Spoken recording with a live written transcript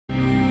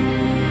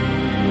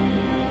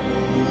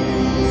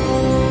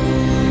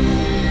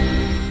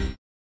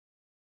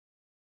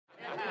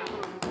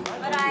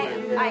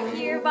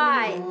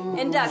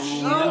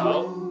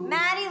Induction.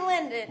 Maddie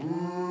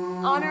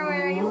Linden,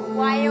 honorary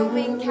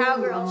Wyoming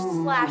cowgirl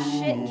slash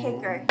shit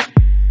kicker.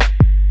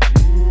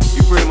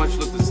 You pretty much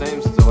look the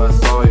same since I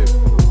last saw you.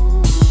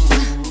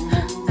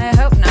 I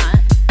hope not.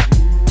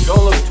 You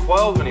don't look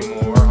 12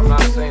 anymore. I'm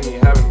not saying you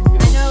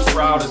haven't,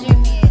 sprouted. What you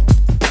mean.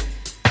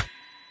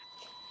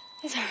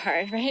 It's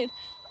hard, right?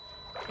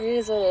 It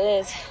is what it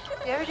is.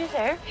 You ever do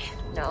therapy?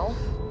 No.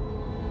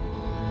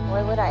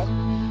 Why would I?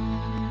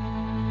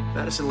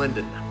 Madison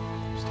Linden.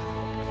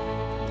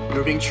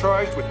 You're being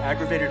charged with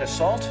aggravated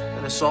assault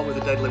and assault with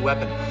a deadly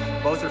weapon.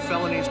 Both are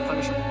felonies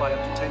punishable by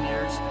up to 10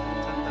 years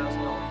and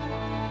 $10,000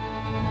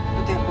 fine.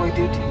 What did that boy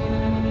do to you?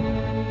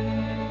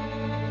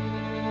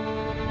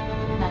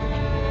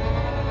 Nothing.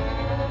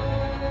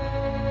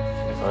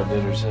 If I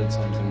did or said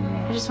something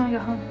wrong. I just want to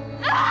go home.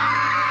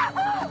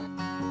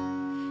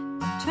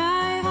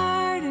 Try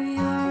harder,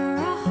 you're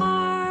a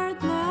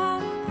hard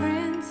luck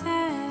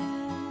princess.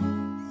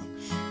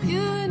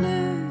 You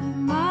knew you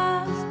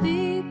must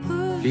be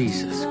put.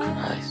 Jesus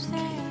Christ.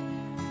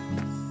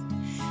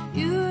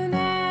 You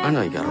I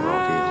know you got a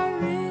raw deal.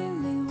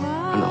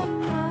 I know.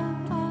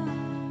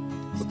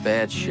 But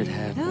bad shit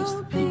happens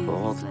to people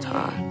all the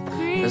time.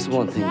 That's the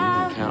one thing you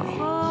can count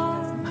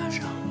on.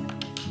 Mahjong.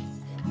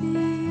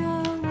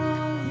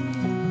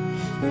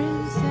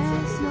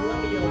 Princess,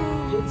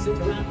 Sit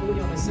around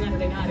on a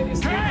Saturday night. It is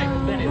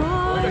time.